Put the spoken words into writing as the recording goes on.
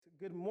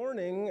Good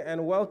morning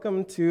and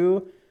welcome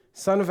to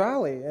Sun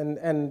Valley.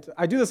 And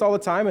I do this all the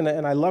time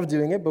and I love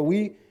doing it, but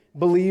we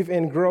believe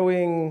in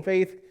growing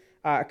faith,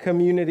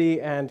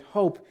 community, and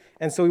hope.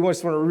 And so we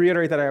just want to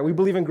reiterate that we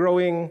believe in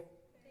growing,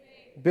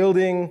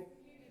 building,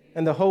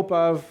 and the hope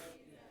of.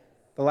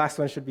 The last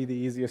one should be the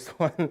easiest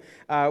one.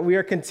 We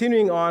are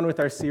continuing on with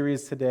our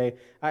series today.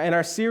 And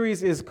our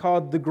series is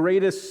called The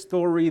Greatest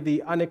Story,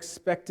 the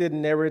Unexpected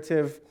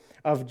Narrative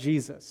of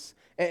Jesus.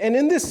 And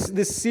in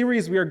this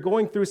series, we are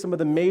going through some of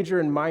the major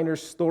and minor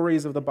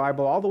stories of the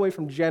Bible, all the way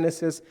from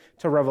Genesis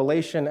to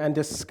Revelation, and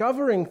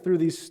discovering through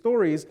these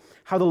stories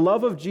how the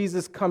love of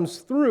Jesus comes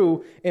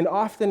through in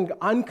often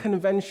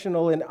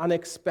unconventional and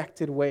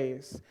unexpected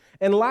ways.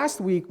 And last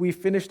week, we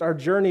finished our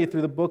journey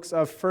through the books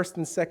of 1st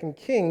and 2nd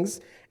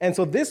Kings. And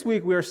so this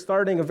week, we are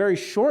starting a very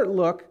short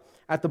look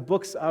at the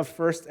books of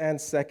 1st and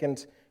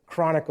 2nd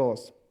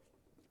Chronicles.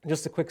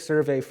 Just a quick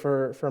survey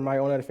for my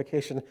own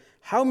edification.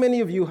 How many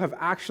of you have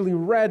actually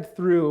read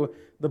through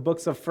the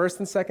books of 1st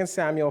and 2nd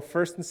Samuel,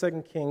 1st and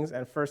 2nd Kings,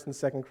 and 1st and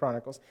 2nd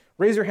Chronicles?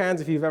 Raise your hands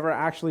if you've ever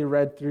actually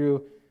read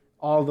through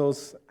all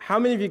those. How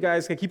many of you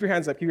guys, okay, keep your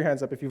hands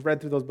up if you've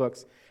read through those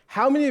books.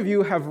 How many of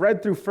you have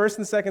read through 1st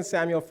and 2nd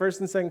Samuel, 1st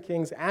and 2nd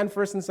Kings, and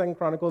 1st and 2nd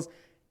Chronicles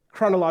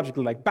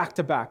chronologically, like back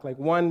to back, like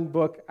one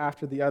book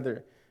after the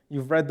other?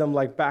 You've read them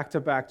like back to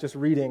back, just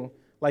reading.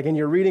 Like in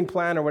your reading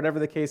plan or whatever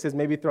the case is,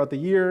 maybe throughout the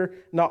year,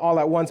 not all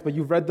at once, but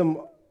you've read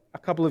them, a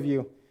couple of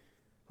you.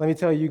 Let me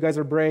tell you, you guys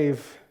are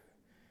brave.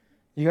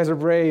 You guys are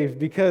brave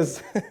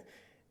because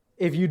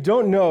if you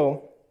don't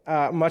know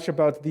much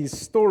about these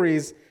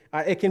stories,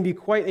 it can be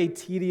quite a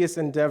tedious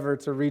endeavor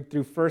to read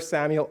through 1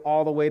 Samuel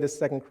all the way to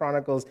 2nd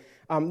Chronicles.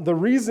 The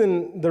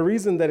reason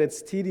that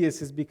it's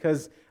tedious is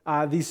because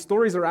these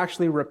stories are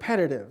actually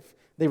repetitive.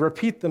 They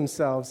repeat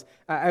themselves.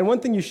 And one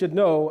thing you should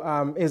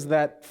know is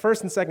that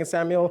 1st and 2nd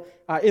Samuel,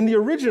 in the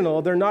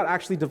original, they're not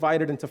actually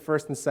divided into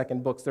 1st and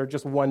 2nd books. They're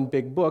just one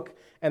big book.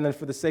 And then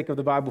for the sake of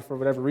the Bible, for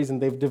whatever reason,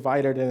 they've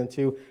divided it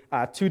into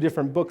two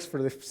different books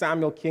for the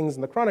Samuel, Kings,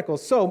 and the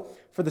Chronicles. So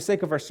for the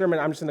sake of our sermon,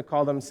 I'm just going to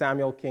call them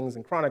Samuel, Kings,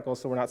 and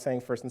Chronicles, so we're not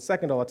saying 1st and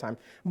 2nd all the time.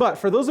 But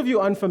for those of you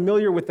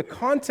unfamiliar with the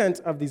content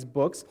of these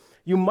books,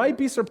 you might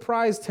be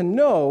surprised to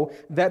know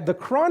that the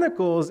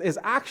Chronicles is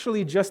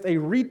actually just a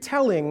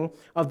retelling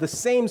of the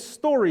same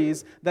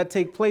stories that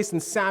take place in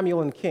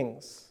Samuel and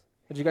Kings.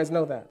 Did you guys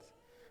know that?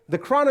 The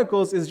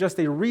Chronicles is just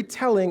a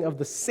retelling of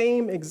the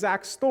same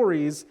exact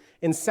stories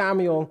in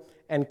Samuel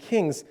and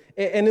Kings.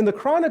 And in the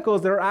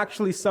Chronicles, there are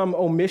actually some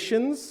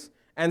omissions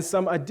and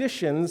some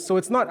additions, so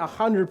it's not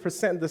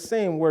 100% the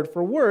same word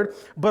for word,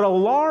 but a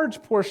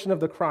large portion of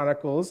the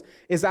Chronicles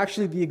is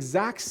actually the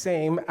exact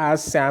same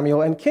as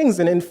Samuel and Kings.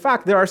 And in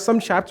fact, there are some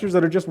chapters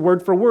that are just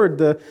word for word,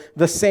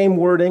 the same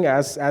wording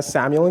as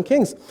Samuel and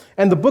Kings.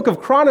 And the book of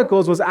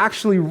Chronicles was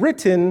actually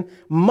written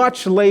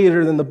much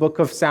later than the book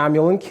of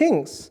Samuel and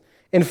Kings.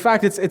 In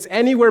fact, it's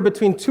anywhere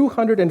between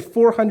 200 and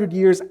 400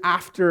 years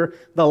after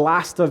the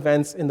last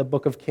events in the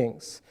book of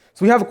Kings.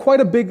 So we have quite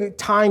a big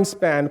time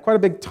span, quite a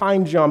big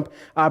time jump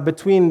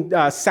between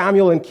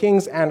Samuel and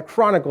Kings and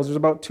Chronicles. There's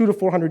about 200 to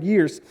 400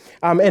 years.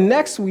 And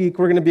next week,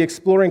 we're going to be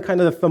exploring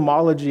kind of the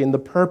themology and the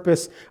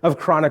purpose of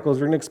Chronicles.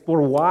 We're going to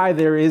explore why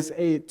there is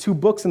two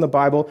books in the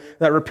Bible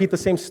that repeat the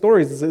same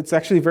stories. It's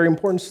actually a very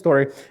important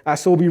story.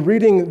 So we'll be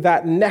reading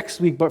that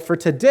next week. But for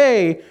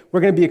today,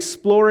 we're going to be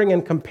exploring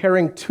and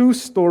comparing two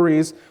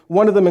stories,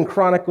 one of them in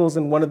Chronicles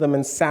and one of them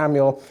in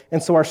Samuel.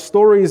 And so our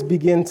stories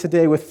begin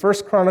today with 1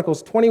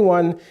 Chronicles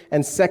 21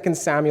 and 2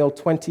 Samuel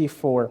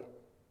 24.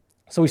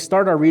 So we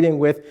start our reading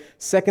with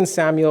 2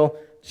 Samuel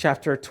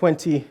chapter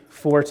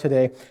 24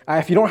 today.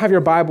 If you don't have your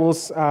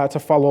Bibles to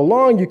follow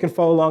along, you can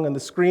follow along on the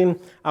screen.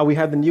 We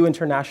have the New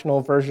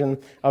International Version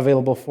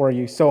available for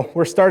you. So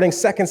we're starting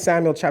 2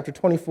 Samuel chapter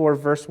 24,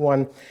 verse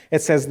 1.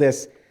 It says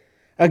this: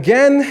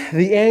 "Again,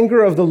 the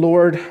anger of the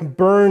Lord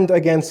burned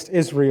against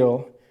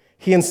Israel.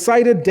 He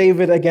incited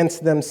David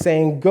against them,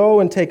 saying, 'Go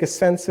and take a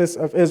census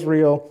of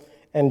Israel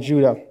and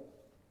Judah.'"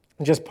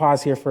 Just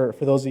pause here for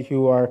those of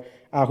you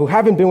who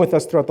haven't been with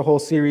us throughout the whole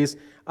series.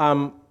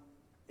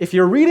 If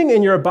you're reading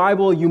in your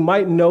Bible, you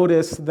might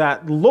notice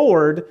that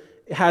Lord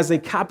has a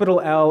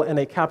capital L and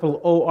a capital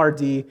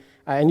O-R-D,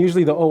 and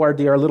usually the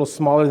O-R-D are a little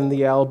smaller than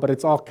the L, but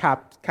it's all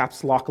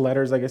caps lock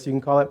letters, I guess you can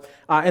call it.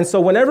 And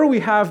so whenever we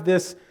have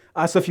this,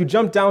 so if you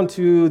jump down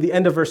to the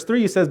end of verse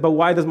 3, it says, "But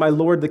why does my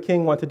Lord the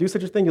king want to do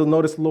such a thing?" You'll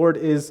notice Lord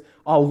is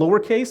all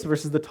lowercase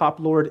versus the top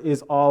Lord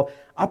is all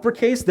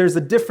uppercase. There's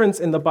a difference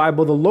in the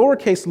Bible. The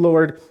lowercase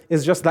Lord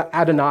is just the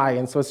Adonai,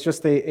 and so it's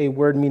just a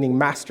word meaning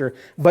master.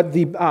 But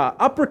the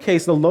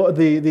uppercase,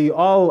 the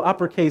all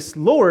uppercase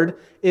Lord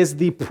is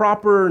the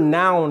proper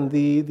noun,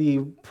 the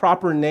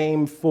proper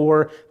name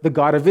for the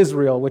God of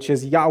Israel, which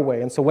is Yahweh.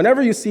 And so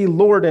whenever you see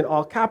Lord in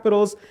all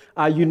capitals,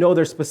 you know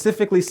they're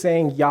specifically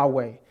saying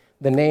Yahweh.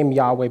 the name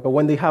Yahweh. But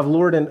when they have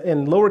Lord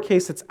in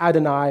lowercase, it's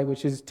Adonai,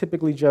 which is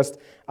typically just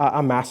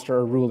a master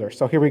or ruler.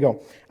 So here we go.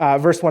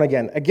 Verse 1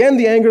 again. Again,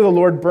 the anger of the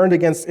Lord burned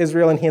against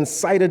Israel, and he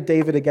incited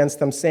David against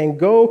them, saying,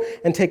 "Go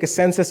and take a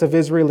census of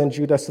Israel and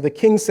Judah." So the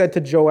king said to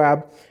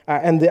Joab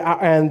and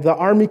the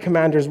army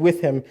commanders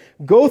with him,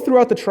 "Go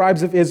throughout the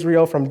tribes of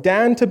Israel, from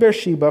Dan to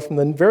Beersheba, from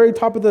the very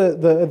top of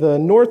the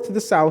north to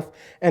the south,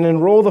 and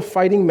enroll the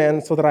fighting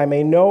men so that I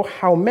may know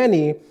how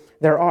many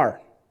there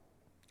are."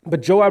 But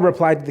Joab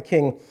replied to the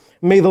king,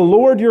 "May the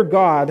Lord your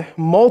God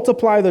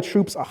multiply the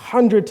troops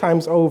 100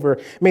 times over.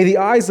 May the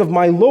eyes of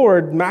my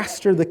Lord,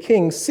 master the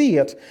king, see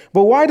it.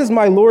 But why does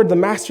my Lord, the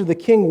master the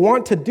king,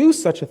 want to do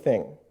such a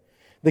thing?"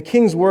 The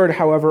king's word,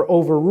 however,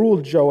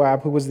 overruled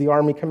Joab, who was the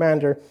army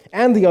commander,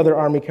 and the other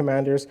army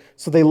commanders,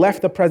 so they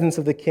left the presence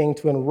of the king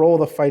to enroll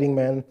the fighting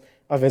men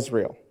of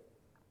Israel.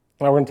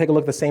 Now we're going to take a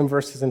look at the same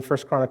verses in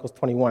 1 Chronicles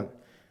 21.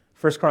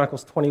 1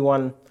 Chronicles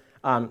 21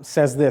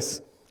 says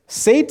this,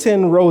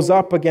 "Satan rose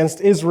up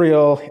against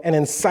Israel and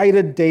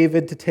incited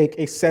David to take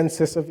a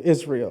census of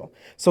Israel.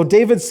 So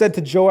David said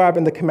to Joab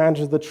and the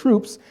commanders of the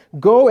troops,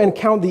 'Go and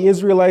count the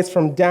Israelites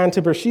from Dan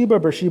to Beersheba,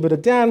 Beersheba to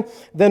Dan,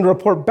 then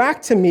report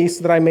back to me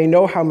so that I may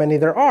know how many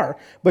there are.'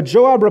 But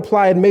Joab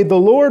replied, 'May the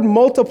Lord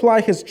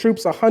multiply his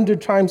troops 100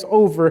 times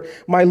over,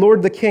 my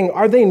lord the king.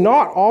 Are they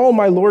not all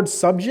my lord's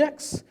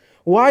subjects?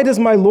 Why does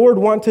my lord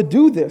want to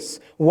do this?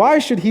 Why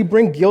should he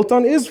bring guilt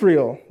on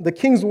Israel?' The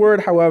king's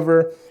word,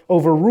 however,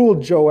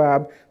 overruled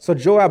Joab. So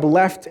Joab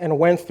left and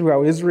went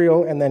throughout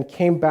Israel and then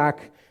came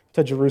back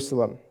to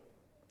Jerusalem."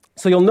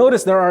 So you'll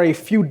notice there are a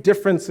few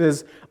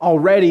differences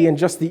already in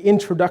just the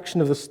introduction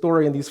of the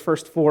story in these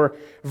first 4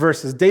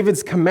 verses.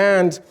 David's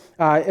command,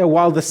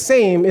 while the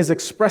same, is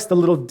expressed a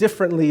little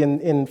differently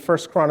in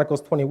 1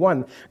 Chronicles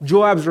 21.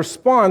 Joab's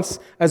response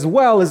as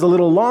well is a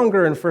little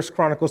longer in 1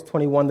 Chronicles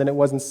 21 than it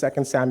was in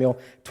 2 Samuel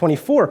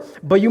 24.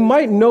 But you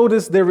might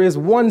notice there is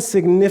one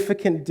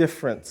significant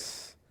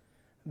difference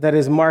that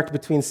is marked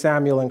between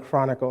Samuel and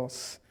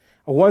Chronicles.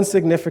 One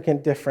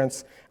significant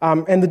difference.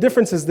 And the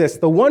difference is this: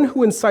 the one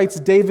who incites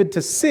David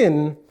to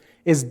sin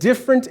is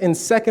different in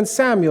 2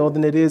 Samuel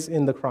than it is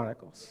in the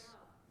Chronicles.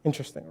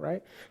 Interesting,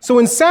 right? So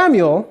in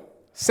Samuel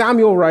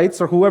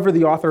writes, or whoever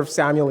the author of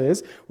Samuel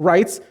is,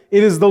 writes,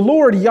 "It is the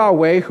Lord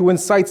Yahweh who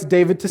incites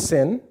David to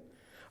sin."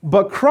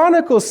 But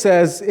Chronicles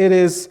says it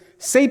is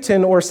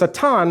Satan or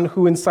Satan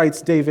who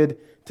incites David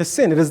to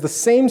sin. It is the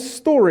same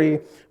story,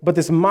 but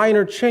this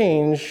minor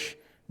change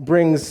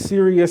brings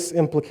serious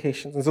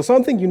implications. And so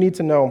something you need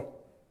to know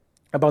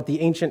about the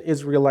ancient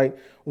Israelite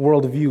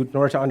worldview in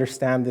order to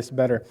understand this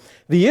better.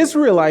 The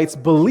Israelites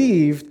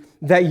believed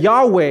that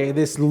Yahweh,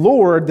 this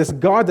Lord, this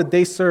God that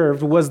they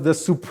served, was the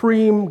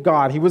supreme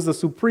God. He was the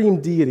supreme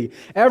deity.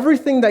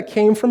 Everything that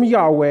came from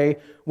Yahweh,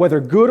 whether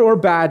good or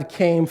bad,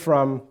 came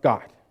from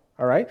God.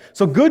 All right?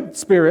 So good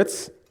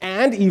spirits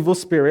and evil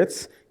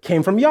spirits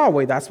came from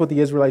Yahweh. That's what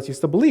the Israelites used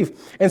to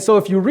believe. And so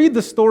if you read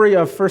the story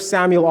of 1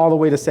 Samuel all the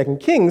way to 2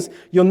 Kings,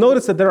 you'll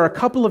notice that there are a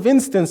couple of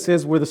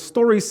instances where the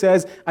story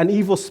says an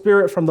evil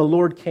spirit from the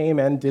Lord came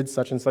and did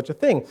such and such a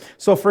thing.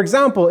 So for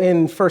example,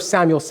 in 1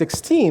 Samuel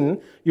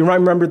 16, you might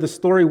remember the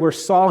story where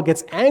Saul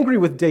gets angry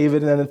with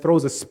David and then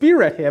throws a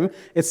spear at him.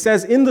 It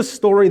says in the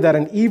story that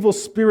an evil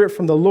spirit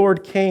from the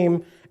Lord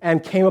came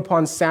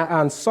upon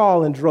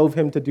Saul and drove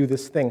him to do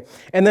this thing.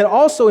 And then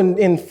also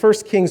in 1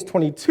 Kings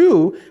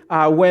 22,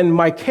 when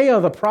Micaiah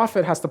the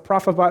prophet has to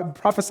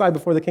prophesy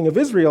before the king of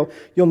Israel,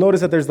 you'll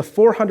notice that there's the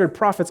 400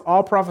 prophets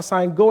all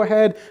prophesying, "Go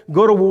ahead,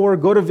 go to war,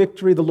 go to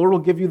victory, the Lord will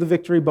give you the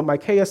victory." But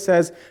Micaiah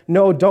says,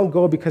 "No, don't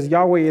go because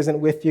Yahweh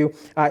isn't with you."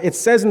 It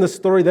says in the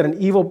story that an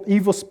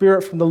evil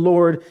spirit from the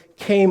Lord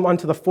came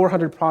unto the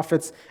 400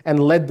 prophets and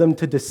led them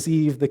to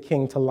deceive the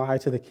king, to lie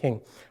to the king,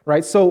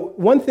 right? So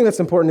one thing that's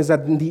important is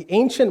that in the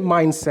ancient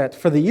mindset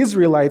for the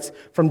Israelites,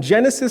 from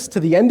Genesis to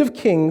the end of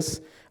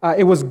Kings,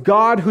 it was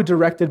God who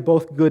directed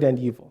both good and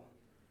evil.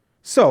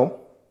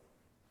 So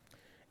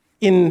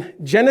in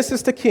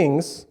Genesis to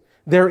Kings,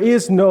 there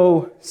is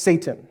no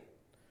Satan.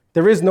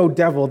 There is no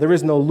devil. There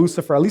is no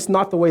Lucifer, at least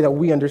not the way that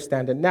we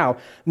understand it now.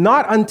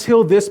 Not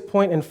until this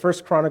point in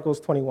 1 Chronicles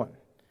 21.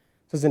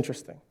 This is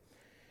interesting.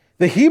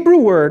 The Hebrew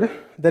word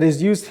that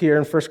is used here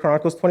in 1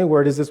 Chronicles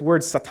 20 is this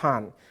word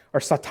Satan, or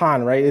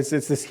Satan, right? It's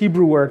this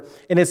Hebrew word,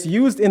 and it's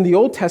used in the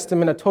Old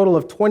Testament a total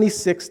of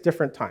 26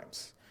 different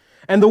times.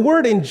 And the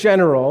word in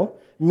general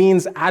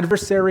means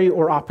adversary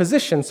or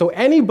opposition. So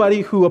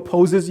anybody who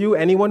opposes you,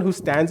 anyone who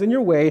stands in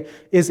your way,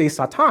 is a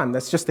Satan.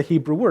 That's just the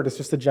Hebrew word. It's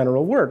just a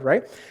general word,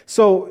 right?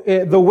 So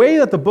the way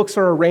that the books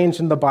are arranged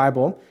in the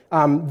Bible,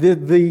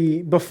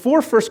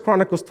 before 1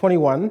 Chronicles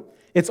 21,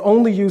 it's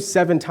only used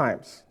 7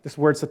 times, this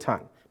word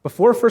Satan.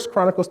 Before 1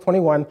 Chronicles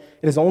 21,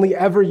 it is only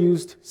ever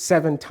used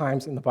 7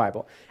 times in the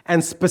Bible.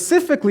 And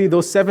specifically,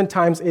 those 7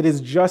 times, it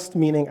is just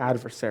meaning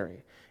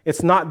adversary.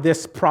 It's not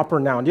this proper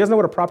noun. Do you guys know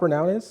what a proper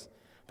noun is?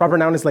 Proper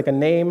noun is like a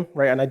name,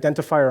 right? An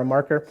identifier, a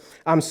marker.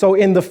 So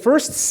in the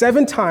first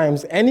 7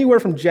 times, anywhere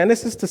from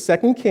Genesis to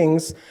 2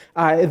 Kings,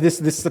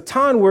 this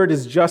Satan word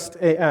is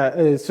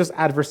it's just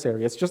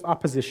adversary. It's just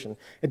opposition.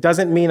 It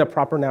doesn't mean a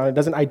proper noun. It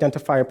doesn't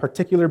identify a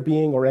particular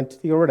being or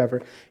entity or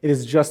whatever. It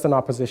is just an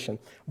opposition.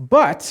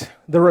 But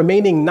the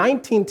remaining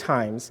 19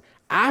 times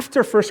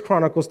after 1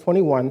 Chronicles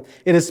 21,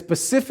 it is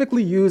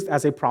specifically used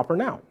as a proper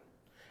noun.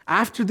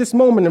 After this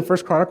moment in 1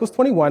 Chronicles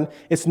 21,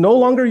 it's no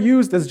longer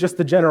used as just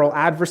the general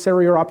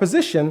adversary or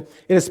opposition.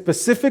 It is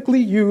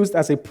specifically used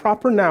as a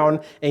proper noun,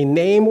 a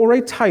name or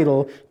a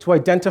title to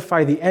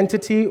identify the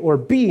entity or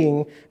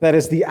being that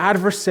is the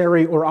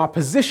adversary or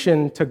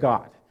opposition to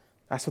God.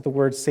 That's what the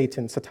word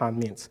Satan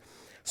means.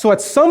 So at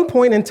some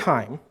point in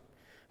time,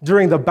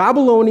 during the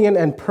Babylonian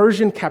and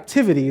Persian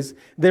captivities,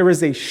 there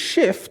is a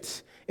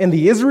shift in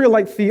the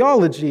Israelite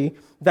theology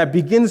that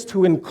begins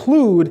to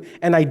include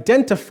and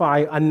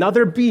identify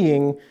another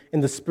being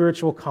in the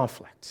spiritual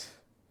conflict.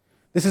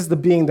 This is the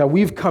being that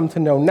we've come to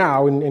know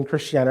now in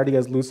Christianity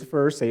as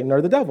Lucifer or Satan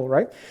or the devil,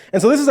 right?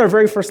 And so this is our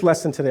very first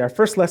lesson today. Our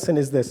first lesson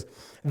is this: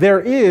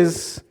 there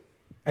is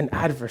an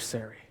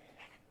adversary.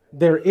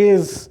 There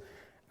is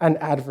an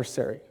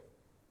adversary.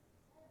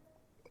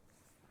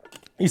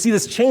 You see,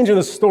 this change in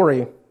the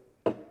story,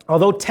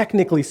 although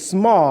technically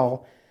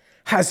small,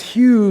 has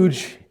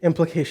huge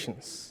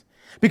implications.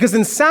 Because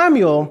in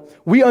Samuel,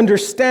 we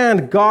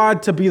understand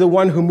God to be the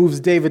one who moves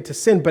David to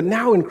sin. But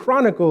now in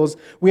Chronicles,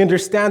 we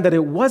understand that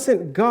it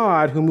wasn't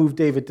God who moved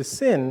David to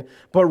sin,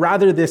 but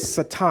rather this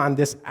Satan,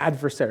 this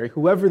adversary,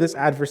 whoever this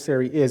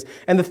adversary is.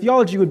 And the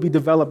theology would be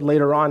developed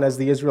later on as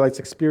the Israelites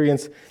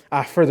experience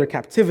further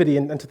captivity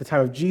and to the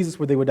time of Jesus,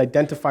 where they would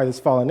identify this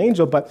fallen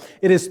angel. But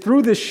it is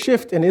through this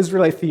shift in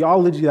Israelite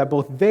theology that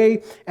both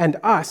they and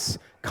us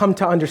come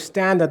to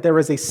understand that there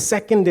is a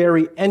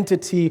secondary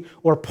entity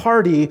or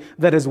party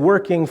that is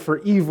working for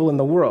evil in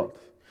the world.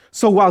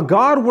 So while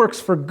God works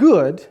for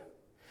good,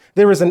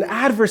 there is an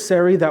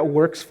adversary that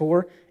works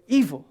for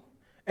evil.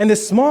 And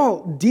this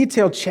small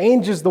detail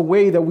changes the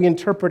way that we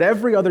interpret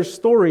every other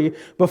story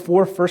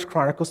before 1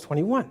 Chronicles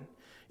 21.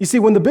 You see,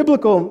 when the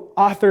biblical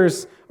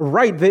authors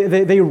write,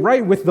 they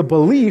write with the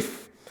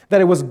belief that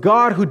it was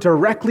God who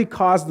directly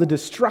caused the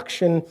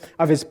destruction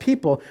of his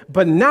people.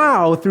 But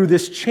now, through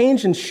this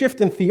change and shift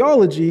in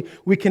theology,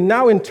 we can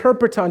now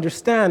interpret to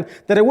understand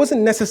that it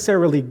wasn't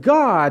necessarily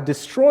God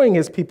destroying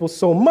his people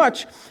so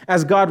much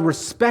as God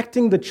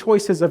respecting the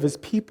choices of his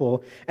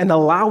people and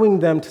allowing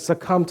them to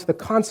succumb to the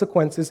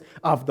consequences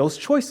of those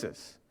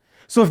choices.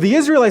 So if the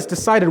Israelites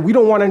decided, we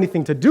don't want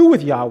anything to do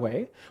with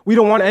Yahweh, we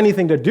don't want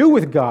anything to do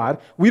with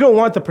God, we don't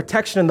want the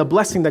protection and the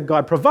blessing that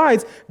God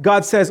provides,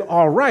 God says,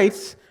 all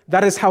right,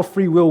 that is how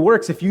free will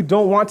works. If you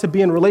don't want to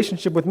be in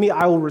relationship with me,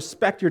 I will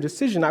respect your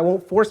decision. I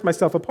won't force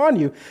myself upon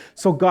you.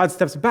 So God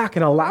steps back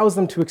and allows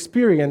them to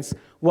experience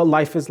what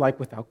life is like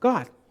without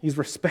God. He's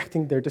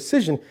respecting their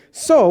decision.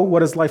 So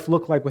what does life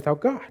look like without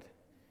God?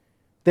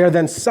 They're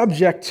then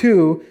subject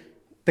to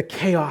the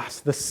chaos,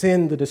 the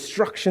sin, the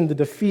destruction, the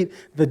defeat,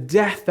 the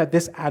death that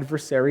this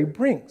adversary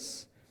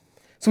brings.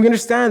 So we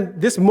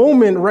understand this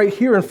moment right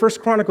here in 1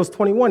 Chronicles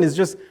 21 is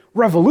just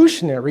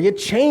revolutionary. It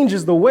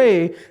changes the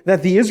way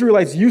that the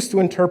Israelites used to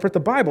interpret the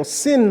Bible.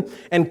 Sin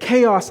and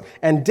chaos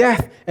and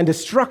death and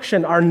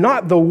destruction are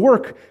not the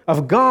work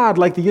of God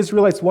like the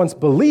Israelites once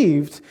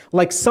believed,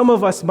 like some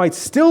of us might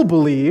still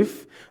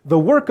believe. The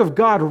work of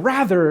God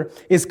rather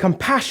is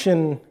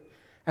compassion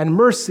and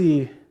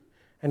mercy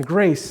and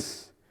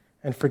grace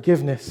and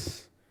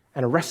forgiveness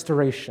and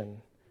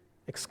restoration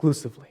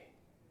exclusively.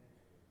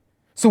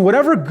 So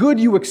whatever good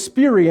you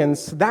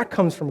experience, that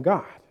comes from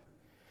God.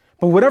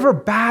 But whatever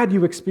bad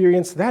you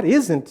experience, that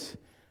isn't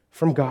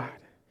from God.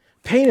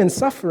 Pain and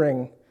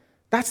suffering,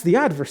 that's the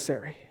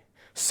adversary.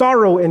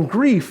 Sorrow and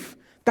grief,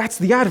 that's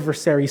the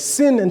adversary.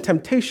 Sin and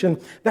temptation,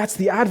 that's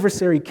the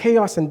adversary.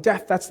 Chaos and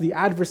death, that's the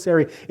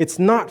adversary. It's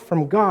not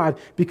from God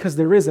because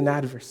there is an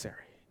adversary.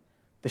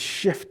 The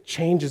shift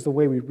changes the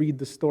way we read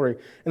the story.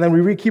 And then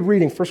we keep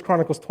reading 1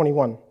 Chronicles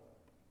 21.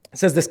 It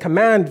says this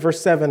command,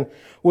 verse 7,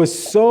 was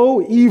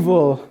so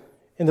evil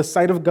in the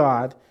sight of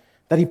God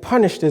that he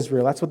punished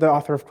Israel. That's what the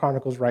author of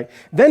Chronicles writes.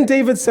 Then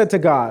David said to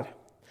God,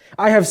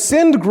 I have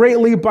sinned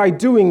greatly by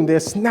doing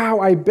this. Now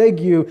I beg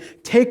you,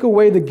 take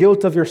away the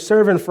guilt of your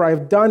servant, for I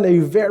have done a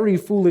very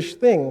foolish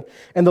thing.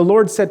 And the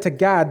Lord said to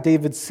Gad,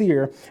 David's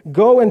seer,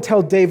 go and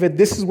tell David,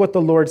 this is what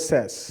the Lord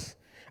says.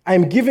 I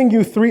am giving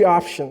you 3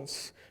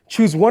 options.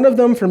 Choose one of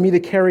them for me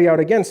to carry out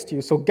against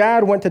you. So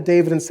Gad went to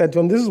David and said to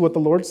him, this is what the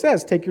Lord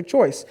says. Take your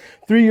choice.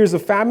 3 years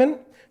of famine,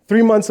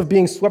 3 months of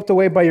being swept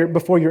away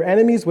before your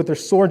enemies with their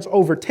swords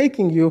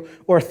overtaking you,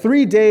 or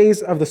 3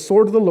 days of the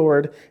sword of the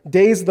Lord,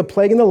 days of the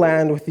plague in the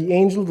land with the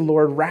angel of the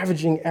Lord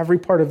ravaging every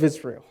part of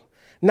Israel.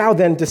 Now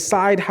then,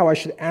 decide how I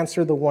should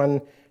answer the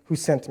one who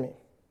sent me.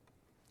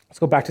 Let's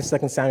go back to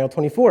 2 Samuel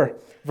 24,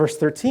 verse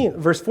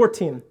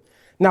 14.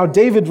 Now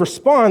David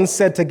responds,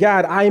 said to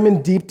Gad, I am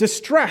in deep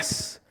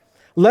distress.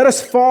 Let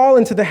us fall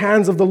into the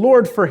hands of the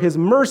Lord, for his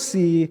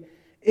mercy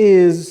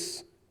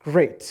is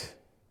great.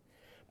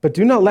 But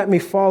do not let me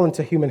fall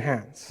into human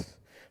hands.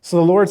 So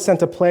the Lord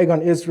sent a plague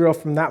on Israel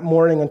from that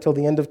morning until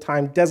the end of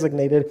time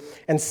designated,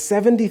 and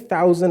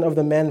 70,000 of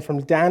the men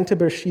from Dan to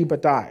Beersheba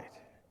died.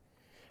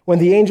 When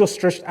the angel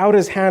stretched out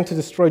his hand to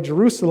destroy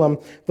Jerusalem,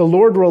 the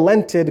Lord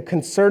relented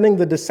concerning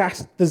the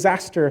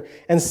disaster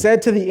and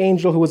said to the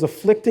angel who was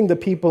afflicting the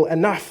people,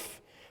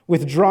 "Enough,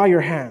 withdraw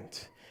your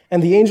hand."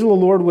 And the angel of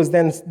the Lord was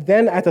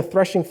then at the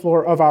threshing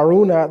floor of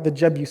Araunah the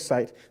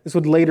Jebusite. This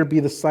would later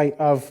be the site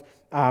of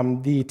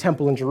the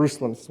temple in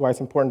Jerusalem. This is why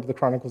it's important to the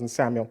Chronicles and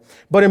Samuel.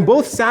 But in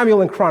both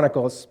Samuel and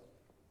Chronicles,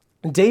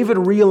 David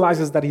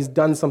realizes that he's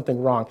done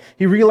something wrong.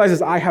 He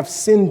realizes, I have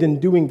sinned in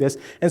doing this,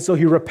 and so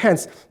he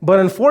repents. But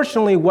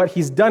unfortunately, what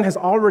he's done has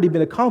already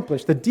been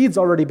accomplished. The deed's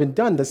already been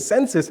done. The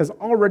census has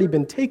already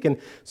been taken.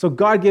 So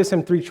God gives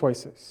him three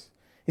choices.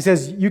 He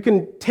says, you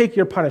can take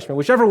your punishment,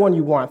 whichever one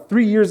you want.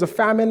 3 years of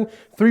famine,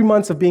 3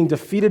 months of being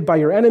defeated by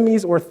your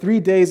enemies, or 3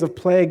 days of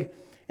plague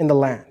in the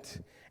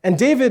land. And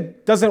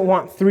David doesn't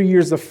want 3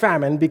 years of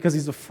famine because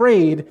he's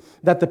afraid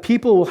that the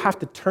people will have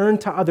to turn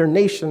to other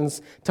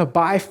nations to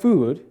buy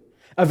food,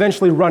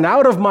 eventually run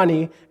out of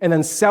money, and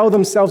then sell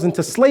themselves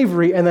into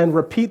slavery, and then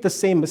repeat the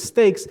same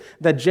mistakes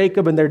that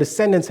Jacob and their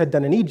descendants had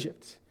done in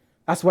Egypt.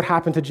 That's what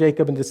happened to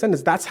Jacob and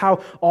descendants. That's how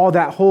all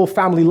that whole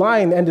family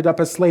line ended up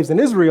as slaves in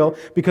Israel,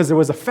 because there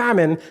was a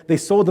famine. They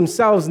sold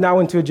themselves now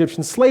into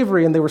Egyptian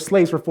slavery, and they were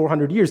slaves for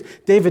 400 years.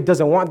 David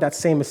doesn't want that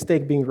same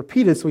mistake being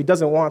repeated, so he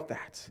doesn't want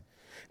that.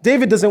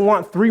 David doesn't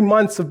want 3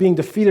 months of being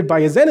defeated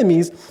by his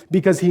enemies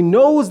because he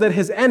knows that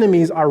his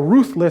enemies are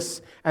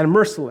ruthless and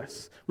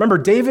merciless. Remember,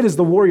 David is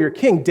the warrior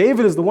king.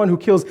 David is the one who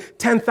kills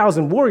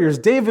 10,000 warriors.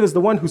 David is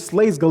the one who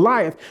slays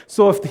Goliath.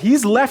 So if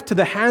he's left to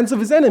the hands of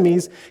his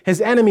enemies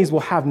will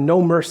have no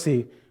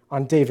mercy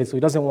on David. So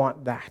he doesn't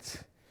want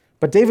that.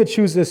 But David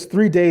chooses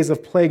 3 days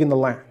of plague in the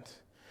land,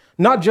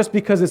 not just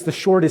because it's the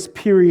shortest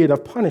period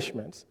of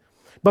punishment,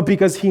 but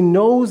because he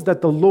knows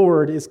that the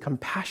Lord is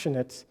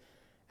compassionate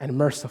and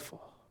merciful.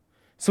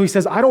 So he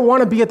says, I don't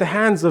want to be at the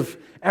hands of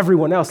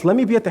everyone else. Let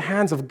me be at the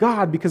hands of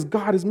God because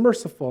God is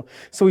merciful.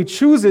 So he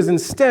chooses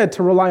instead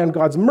to rely on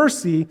God's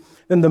mercy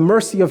than the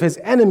mercy of his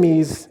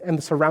enemies and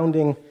the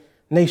surrounding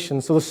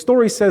nations. So the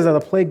story says that the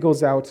plague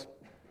goes out,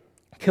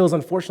 kills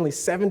unfortunately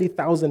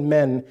 70,000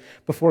 men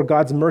before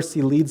God's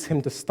mercy leads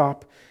him to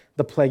stop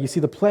the plague. You see,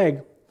 the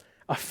plague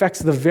affects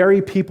the very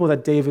people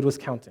that David was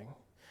counting.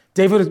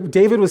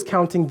 David was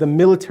counting the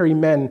military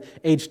men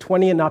aged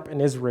 20 and up in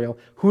Israel.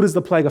 Who does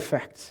the plague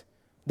affect?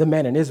 The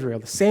men in Israel.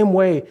 The same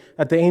way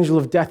that the angel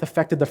of death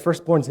affected the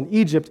firstborns in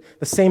Egypt,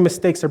 the same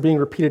mistakes are being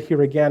repeated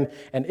here again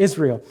in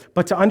Israel.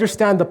 But to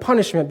understand the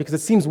punishment, because it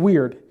seems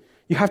weird,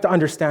 you have to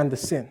understand the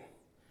sin.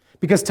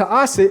 Because to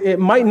us, it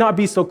might not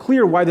be so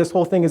clear why this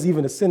whole thing is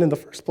even a sin in the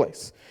first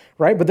place,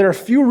 right? But there are a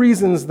few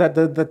reasons that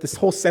this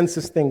whole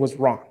census thing was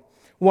wrong.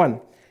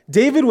 One,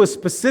 David was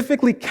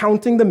specifically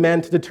counting the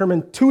men to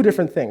determine 2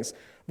 different things.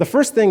 The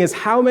first thing is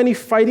how many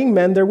fighting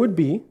men there would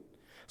be,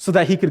 so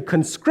that he could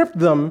conscript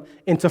them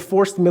into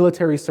forced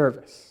military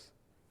service.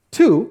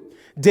 2,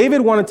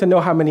 David wanted to know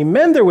how many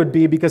men there would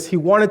be because he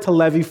wanted to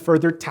levy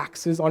further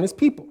taxes on his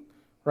people,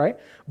 right?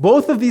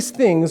 Both of these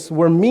things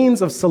were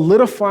means of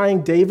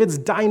solidifying David's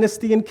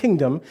dynasty and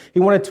kingdom. He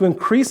wanted to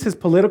increase his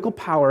political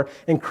power,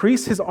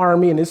 increase his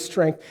army and his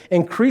strength,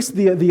 increase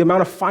the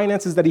amount of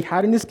finances that he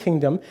had in his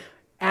kingdom,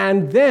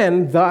 and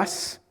then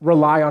thus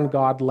rely on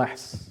God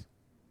less.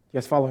 You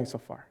guys following so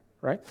far?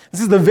 Right? This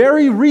is the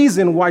very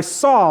reason why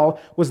Saul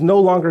was no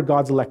longer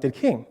God's elected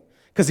king,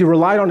 because he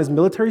relied on his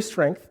military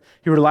strength,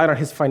 he relied on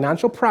his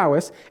financial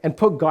prowess, and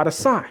put God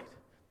aside.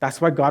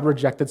 That's why God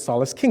rejected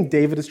Saul as king.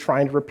 David is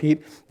trying to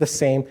repeat the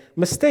same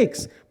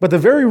mistakes. But the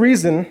very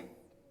reason,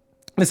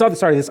 this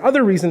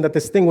other reason that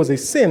this thing was a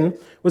sin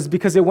was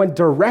because it went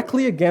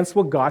directly against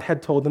what God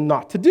had told them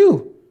not to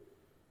do.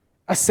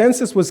 A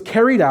census was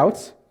carried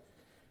out,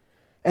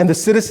 and the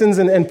citizens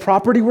and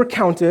property were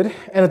counted,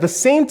 and at the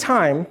same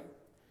time,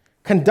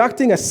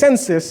 conducting a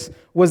census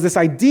was this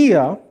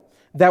idea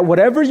that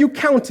whatever you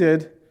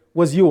counted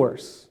was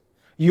yours.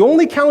 You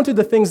only counted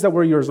the things that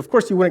were yours. Of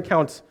course, you wouldn't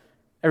count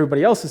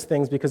everybody else's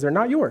things because they're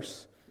not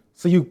yours.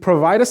 So you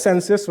provide a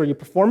census or you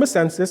perform a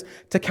census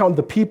to count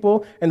the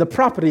people and the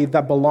property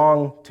that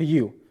belong to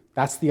you.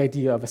 That's the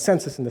idea of a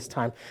census in this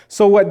time.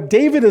 So what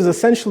David is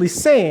essentially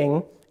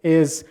saying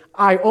is,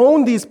 I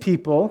own these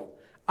people,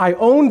 I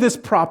own this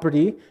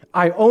property,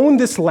 I own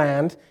this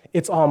land,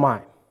 it's all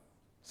mine.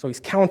 So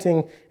he's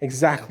counting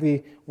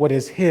exactly what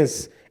is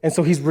his. And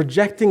so he's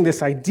rejecting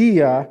this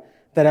idea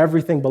that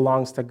everything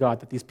belongs to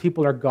God, that these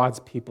people are God's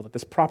people, that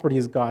this property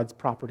is God's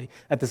property,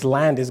 that this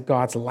land is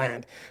God's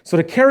land. So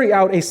to carry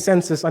out a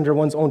census under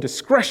one's own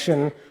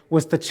discretion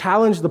was to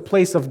challenge the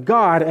place of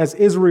God as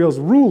Israel's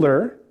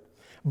ruler,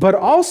 but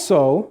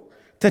also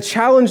to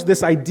challenge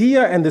this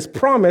idea and this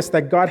promise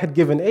that God had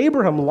given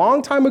Abraham a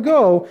long time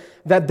ago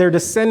that their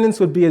descendants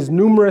would be as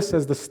numerous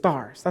as the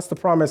stars. That's the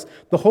promise.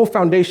 The whole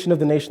foundation of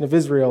the nation of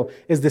Israel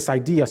is this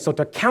idea. So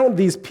to count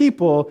these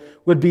people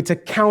would be to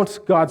count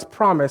God's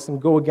promise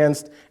and go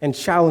against and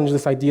challenge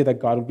this idea that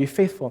God would be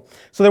faithful.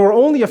 So there were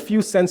only a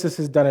few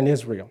censuses done in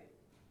Israel.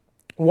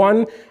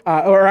 One,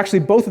 or actually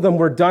both of them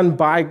were done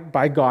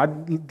by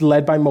God,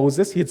 led by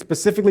Moses. He had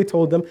specifically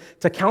told them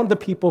to count the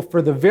people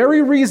for the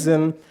very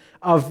reason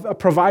of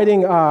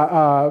providing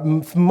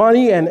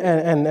money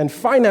and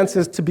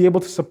finances to be able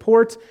to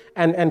support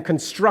and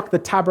construct the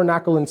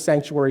tabernacle and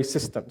sanctuary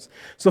systems.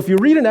 So if you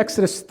read in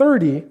Exodus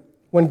 30,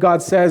 when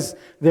God says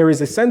there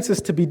is a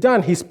census to be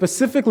done, he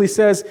specifically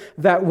says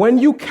that when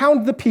you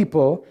count the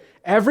people,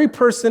 every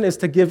person is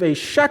to give a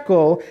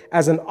shekel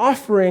as an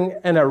offering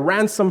and a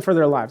ransom for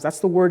their lives. That's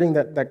the wording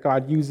that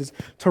God uses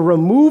to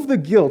remove the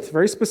guilt,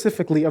 very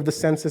specifically, of the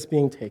census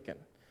being taken.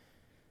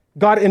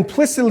 God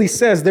implicitly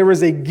says there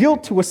is a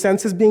guilt to a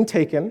census being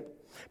taken,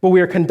 but we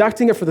are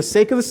conducting it for the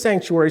sake of the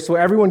sanctuary, so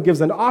everyone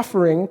gives an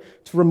offering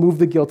to remove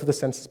the guilt of the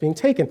census being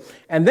taken.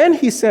 And then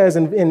he says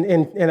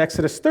in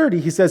Exodus 30,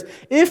 he says,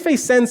 if a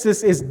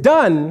census is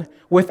done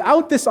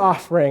without this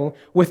offering,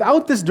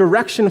 without this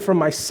direction from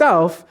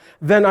myself,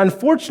 then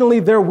unfortunately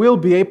there will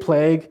be a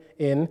plague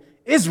in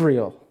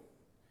Israel.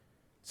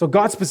 So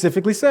God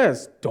specifically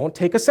says, don't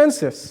take a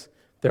census.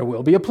 There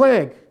will be a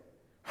plague.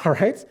 All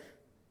right?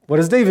 What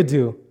does David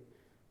do?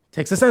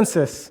 Takes a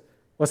census.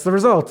 What's the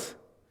result?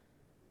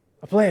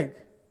 A plague.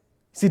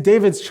 See,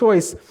 David's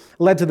choice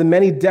led to the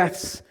many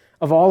deaths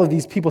of all of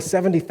these people,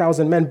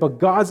 70,000 men, but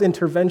God's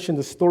intervention,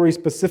 the story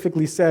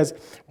specifically says,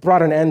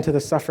 brought an end to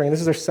the suffering.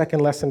 This is our second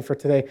lesson for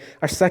today.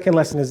 Our second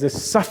lesson is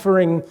this: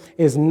 suffering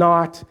is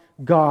not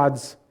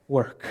God's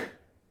work.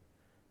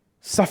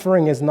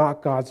 Suffering is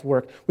not God's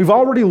work. We've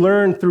already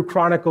learned through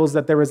Chronicles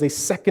that there is a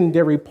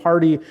secondary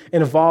party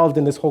involved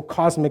in this whole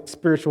cosmic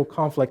spiritual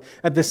conflict,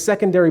 that this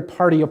secondary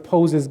party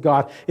opposes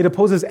God. It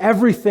opposes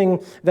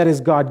everything that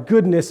is God: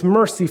 goodness,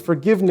 mercy,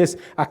 forgiveness,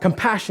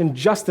 compassion,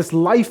 justice,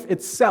 life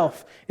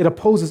itself. It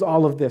opposes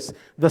all of this.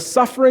 The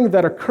suffering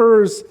that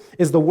occurs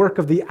is the work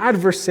of the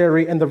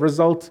adversary and the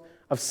result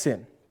of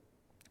sin.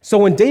 So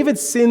when David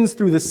sins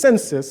through the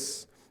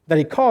census that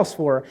he calls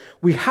for,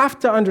 we have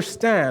to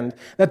understand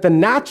that the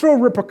natural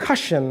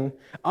repercussion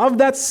of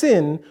that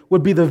sin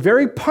would be the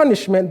very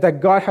punishment that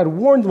God had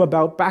warned them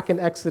about back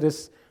in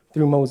Exodus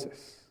through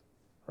Moses,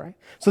 right?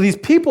 So these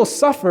people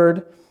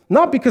suffered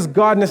not because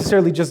God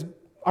necessarily just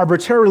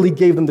arbitrarily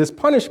gave them this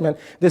punishment.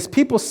 This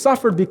people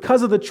suffered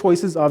because of the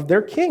choices of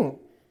their king.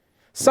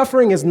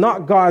 Suffering is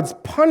not God's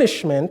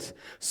punishment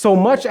so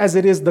much as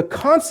it is the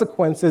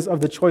consequences of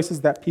the choices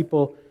that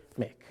people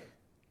make,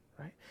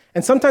 right?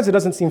 And sometimes it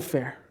doesn't seem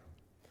fair.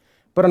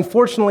 But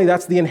unfortunately,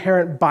 that's the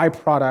inherent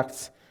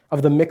byproduct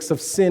of the mix of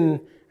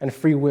sin and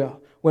free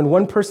will. When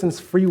one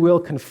person's free will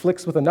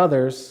conflicts with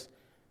another's,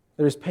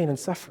 there is pain and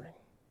suffering.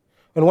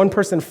 When one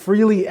person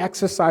freely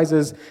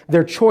exercises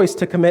their choice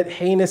to commit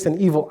heinous and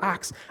evil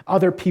acts,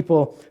 other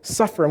people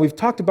suffer. And we've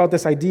talked about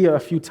this idea a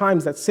few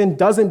times, that sin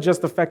doesn't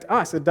just affect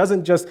us. It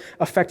doesn't just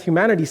affect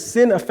humanity.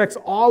 Sin affects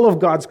all of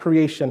God's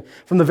creation,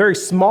 from the very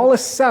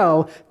smallest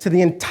cell to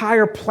the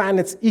entire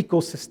planet's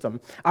ecosystem.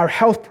 Our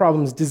health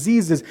problems,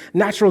 diseases,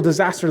 natural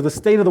disasters, the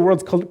state of the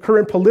world's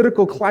current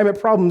political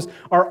climate problems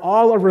are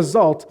all a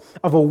result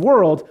of a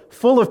world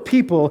full of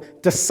people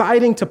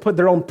deciding to put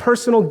their own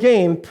personal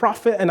gain,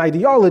 profit, and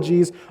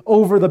ideology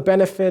over the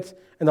benefit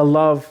and the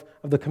love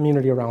of the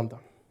community around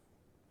them.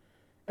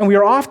 And we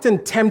are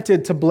often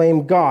tempted to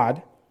blame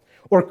God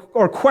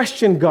or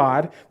question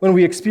God when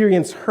we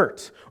experience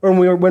hurt or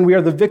when we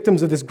are the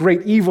victims of this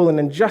great evil and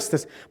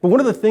injustice. But one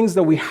of the things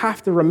that we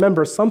have to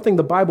remember, something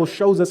the Bible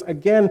shows us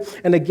again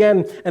and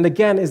again and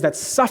again, is that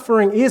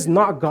suffering is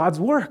not God's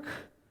work.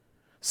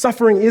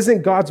 Suffering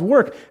isn't God's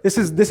work. This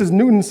is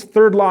Newton's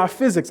third law of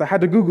physics. I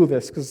had to Google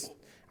this because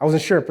I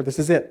wasn't sure, but this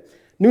is it.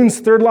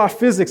 Newton's third law of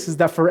physics is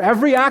that for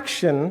every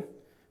action,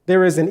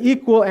 there is an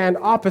equal and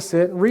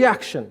opposite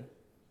reaction.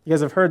 You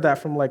guys have heard that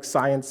from like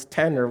Science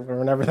 10 or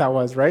whenever that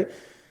was, right?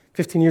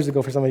 15 years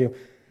ago for some of you.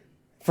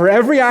 For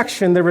every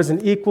action, there is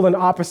an equal and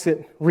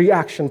opposite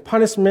reaction.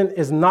 Punishment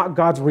is not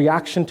God's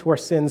reaction to our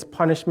sins.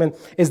 Punishment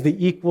is the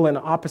equal and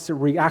opposite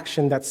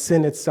reaction that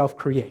sin itself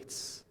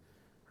creates.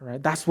 All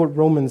right? That's what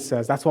Romans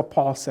says. That's what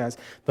Paul says.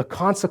 The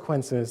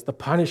consequences, the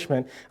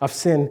punishment of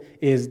sin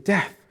is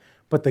death.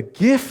 But the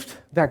gift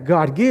that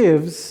God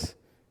gives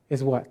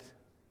is what?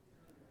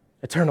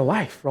 Eternal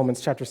life. Romans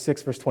chapter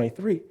 6, verse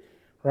 23.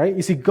 Right?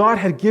 You see, God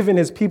had given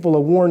his people a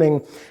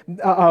warning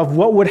of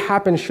what would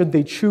happen should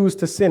they choose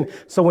to sin.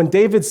 So when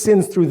David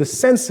sins through the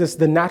census,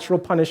 the natural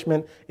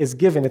punishment is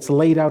given. It's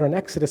laid out in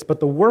Exodus. But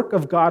the work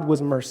of God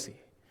was mercy.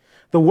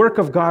 The work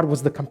of God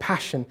was the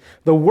compassion.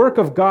 The work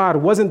of God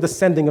wasn't the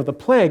sending of the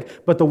plague,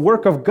 but the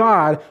work of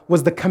God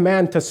was the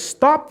command to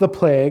stop the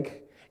plague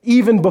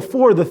even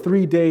before the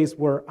 3 days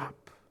were up.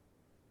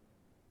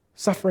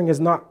 Suffering is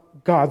not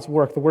God's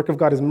work. The work of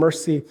God is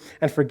mercy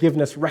and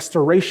forgiveness,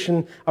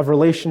 restoration of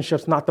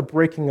relationships, not the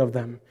breaking of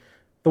them.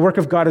 The work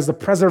of God is the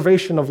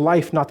preservation of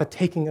life, not the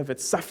taking of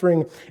it.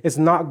 Suffering is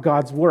not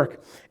God's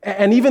work.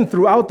 And even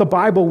throughout the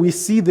Bible, we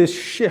see this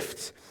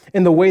shift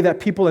in the way that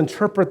people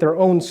interpret their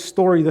own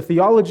story. The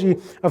theology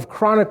of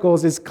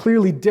Chronicles is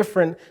clearly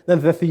different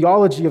than the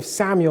theology of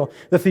Samuel.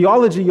 The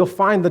theology you'll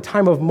find the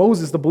time of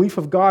Moses, the belief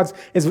of God's,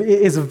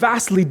 is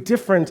vastly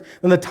different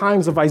than the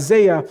times of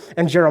Isaiah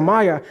and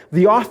Jeremiah.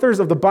 The authors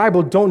of the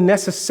Bible don't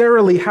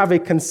necessarily have a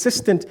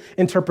consistent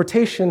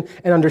interpretation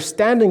and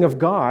understanding of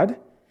God,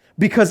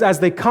 because as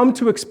they come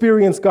to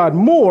experience God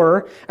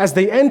more, as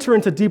they enter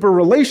into deeper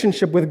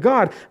relationship with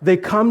God, they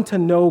come to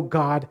know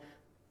God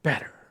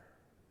better.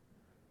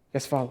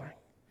 Yes, following.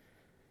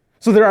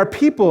 So there are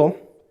people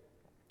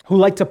who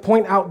like to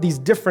point out these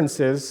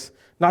differences,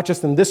 not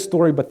just in this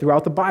story, but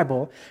throughout the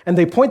Bible, and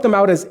they point them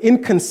out as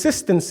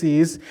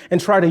inconsistencies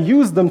and try to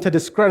use them to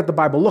discredit the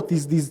Bible. Look,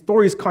 these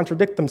stories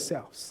contradict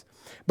themselves.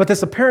 But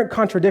this apparent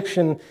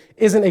contradiction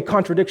isn't a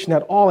contradiction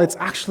at all. It's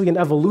actually an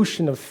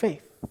evolution of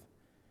faith.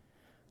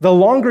 The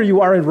longer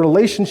you are in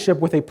relationship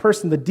with a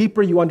person, the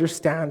deeper you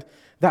understand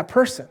that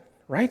person,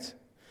 right?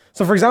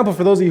 So for example,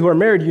 for those of you who are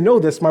married, you know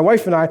this. My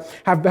wife and I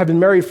have been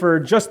married for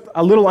just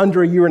a little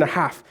under a year and a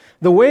half.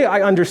 The way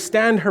I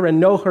understand her and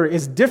know her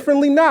is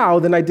differently now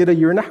than I did a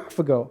year and a half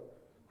ago,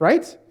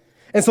 right?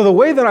 And so the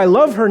way that I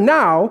love her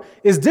now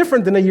is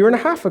different than a year and a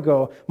half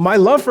ago. My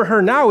love for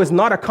her now is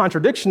not a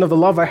contradiction of the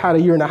love I had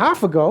a year and a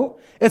half ago.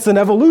 It's an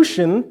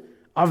evolution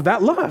of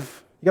that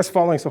love. You guys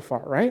following so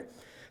far, right?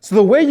 So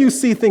the way you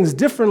see things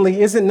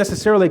differently isn't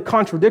necessarily a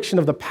contradiction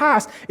of the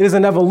past. It is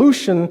an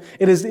evolution.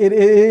 It is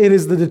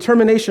the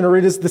determination, or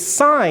it is the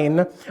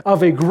sign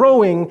of a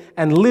growing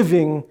and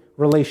living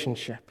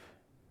relationship,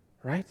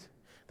 right?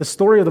 The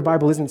story of the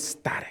Bible isn't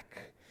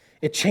static.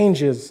 It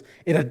changes.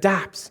 It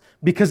adapts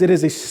because it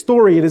is a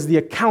story. It is the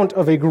account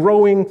of a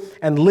growing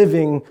and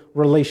living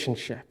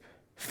relationship.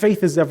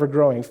 Faith is ever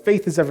growing.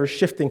 Faith is ever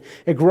shifting.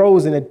 It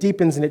grows and it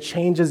deepens and it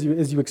changes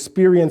as you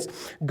experience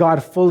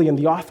God fully. And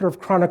the author of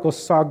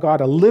Chronicles saw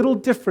God a little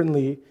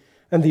differently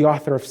than the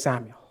author of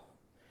Samuel.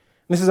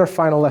 And this is our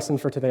final lesson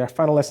for today. Our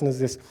final lesson is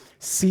this: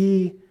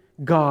 see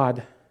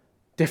God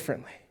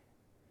differently.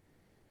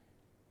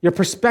 Your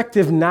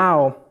perspective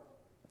now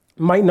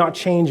might not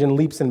change in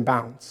leaps and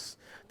bounds.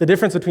 The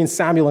difference between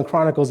Samuel and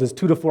Chronicles is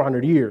 200 to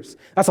 400 years.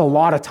 That's a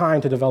lot of time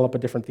to develop a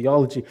different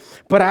theology.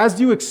 But as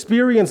you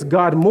experience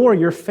God more,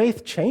 your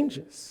faith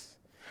changes.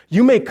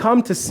 You may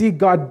come to see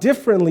God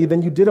differently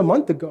than you did a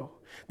month ago,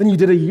 than you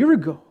did a year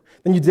ago,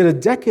 than you did a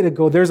decade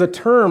ago. There's a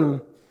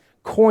term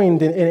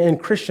coined in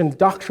Christian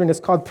doctrine. It's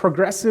called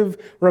progressive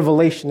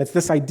revelation. It's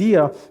this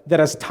idea that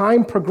as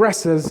time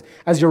progresses,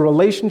 as your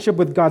relationship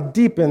with God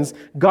deepens,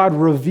 God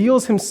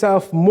reveals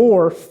himself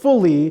more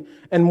fully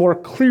and more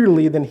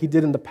clearly than he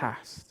did in the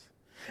past.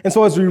 And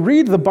so as we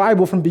read the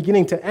Bible from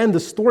beginning to end, the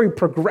story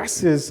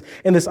progresses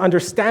in this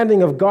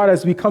understanding of God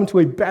as we come to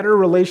a better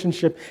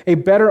relationship, a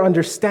better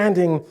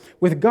understanding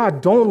with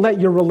God. Don't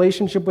let your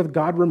relationship with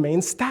God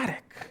remain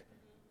static.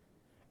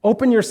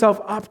 Open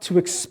yourself up to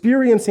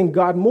experiencing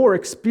God more,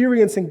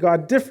 experiencing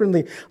God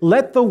differently.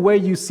 Let the way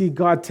you see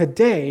God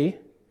today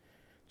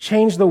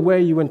change the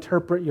way you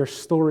interpret your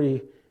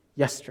story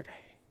yesterday.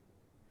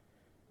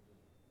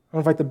 I'll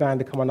invite the band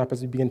to come on up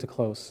as we begin to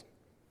close.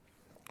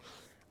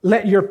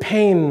 Let your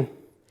pain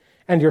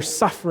and your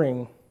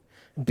suffering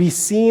be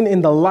seen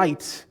in the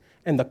light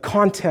and the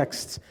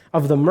context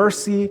of the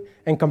mercy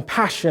and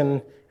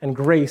compassion and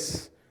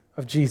grace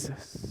of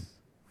Jesus.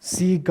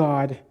 See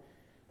God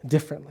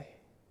differently.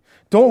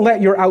 Don't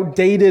let your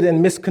outdated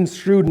and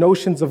misconstrued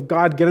notions of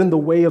God get in the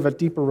way of a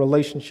deeper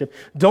relationship.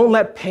 Don't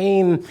let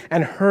pain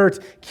and hurt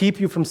keep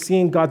you from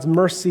seeing God's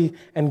mercy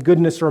and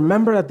goodness.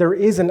 Remember that there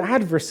is an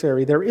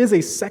adversary. There is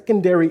a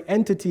secondary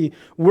entity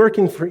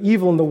working for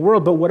evil in the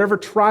world. But whatever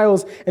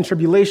trials and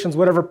tribulations,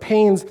 whatever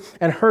pains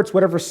and hurts,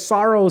 whatever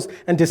sorrows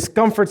and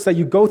discomforts that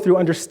you go through,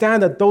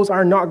 understand that those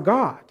are not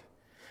God.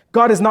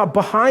 God is not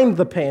behind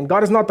the pain.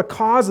 God is not the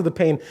cause of the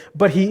pain,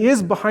 but he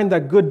is behind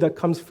that good that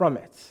comes from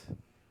it.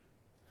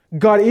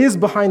 God is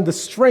behind the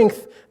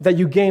strength that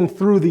you gain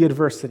through the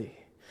adversity.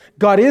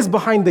 God is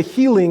behind the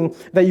healing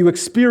that you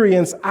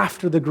experience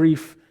after the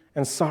grief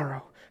and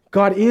sorrow.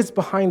 God is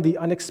behind the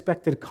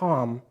unexpected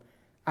calm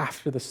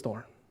after the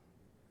storm.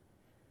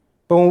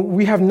 But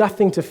we have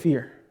nothing to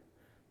fear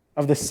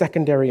of the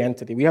secondary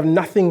entity. We have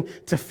nothing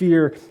to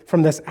fear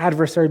from this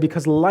adversary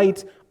because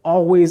light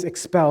always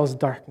expels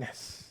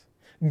darkness.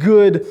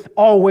 Good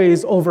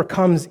always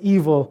overcomes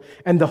evil,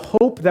 and the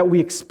hope that we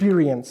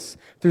experience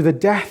through the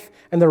death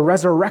and the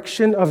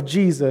resurrection of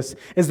Jesus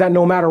is that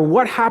no matter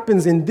what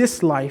happens in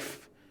this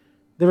life,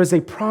 there is a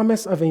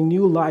promise of a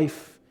new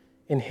life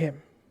in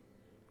him.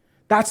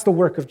 That's the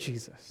work of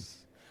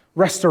Jesus.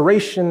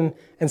 Restoration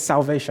and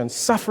salvation.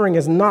 Suffering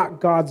is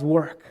not God's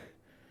work.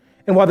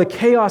 And while the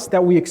chaos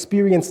that we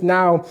experience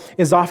now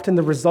is often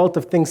the result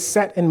of things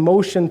set in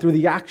motion through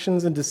the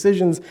actions and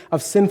decisions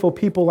of sinful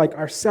people like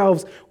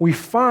ourselves, we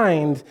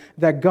find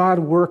that God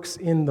works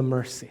in the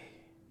mercy.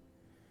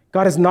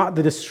 God is not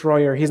the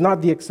destroyer. He's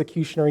not the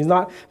executioner. He's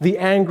not the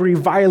angry,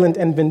 violent,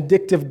 and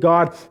vindictive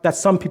God that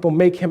some people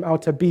make him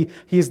out to be.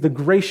 He is the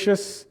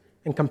gracious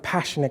and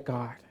compassionate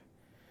God,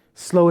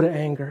 slow to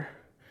anger,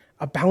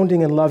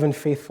 abounding in love and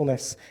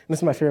faithfulness. And this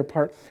is my favorite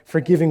part,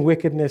 forgiving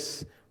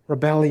wickedness,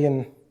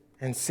 rebellion,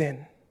 and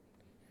sin.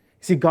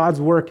 See,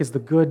 God's work is the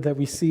good that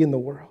we see in the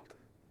world.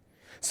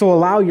 So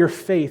allow your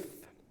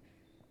faith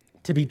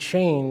to be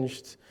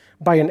changed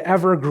by an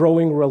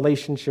ever-growing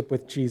relationship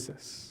with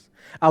Jesus.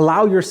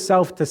 Allow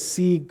yourself to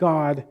see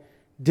God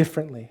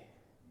differently.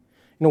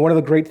 You know, one of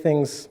the great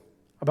things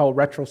about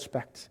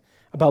retrospect,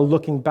 about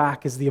looking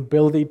back, is the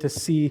ability to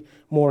see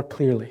more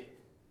clearly.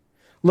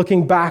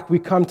 Looking back, we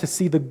come to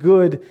see the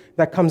good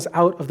that comes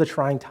out of the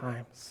trying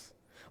times.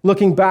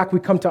 Looking back, we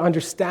come to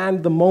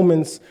understand the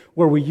moments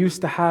where we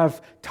used to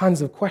have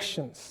tons of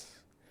questions.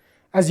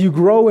 As you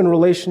grow in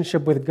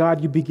relationship with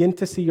God, you begin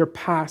to see your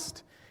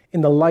past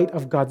in the light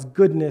of God's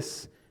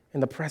goodness in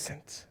the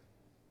present.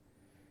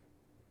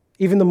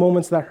 Even the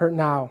moments that hurt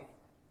now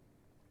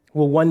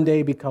will one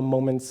day become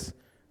moments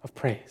of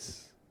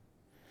praise.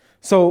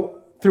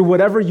 So, through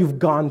whatever you've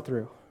gone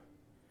through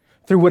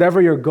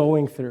whatever you're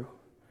going through,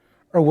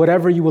 or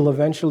whatever you will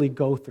eventually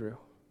go through,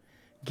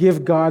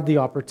 give God the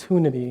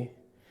opportunity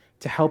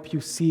to help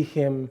you see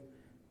Him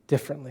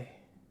differently.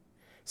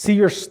 See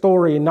your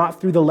story not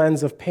through the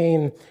lens of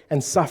pain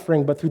and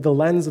suffering, but through the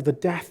lens of the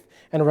death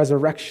and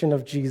resurrection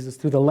of Jesus,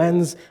 through the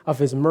lens of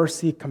His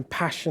mercy,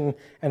 compassion,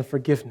 and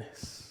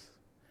forgiveness.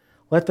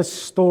 Let the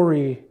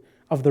story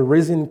of the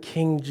risen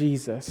King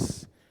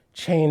Jesus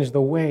change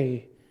the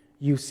way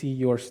you see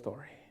your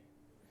story.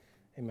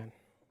 Amen.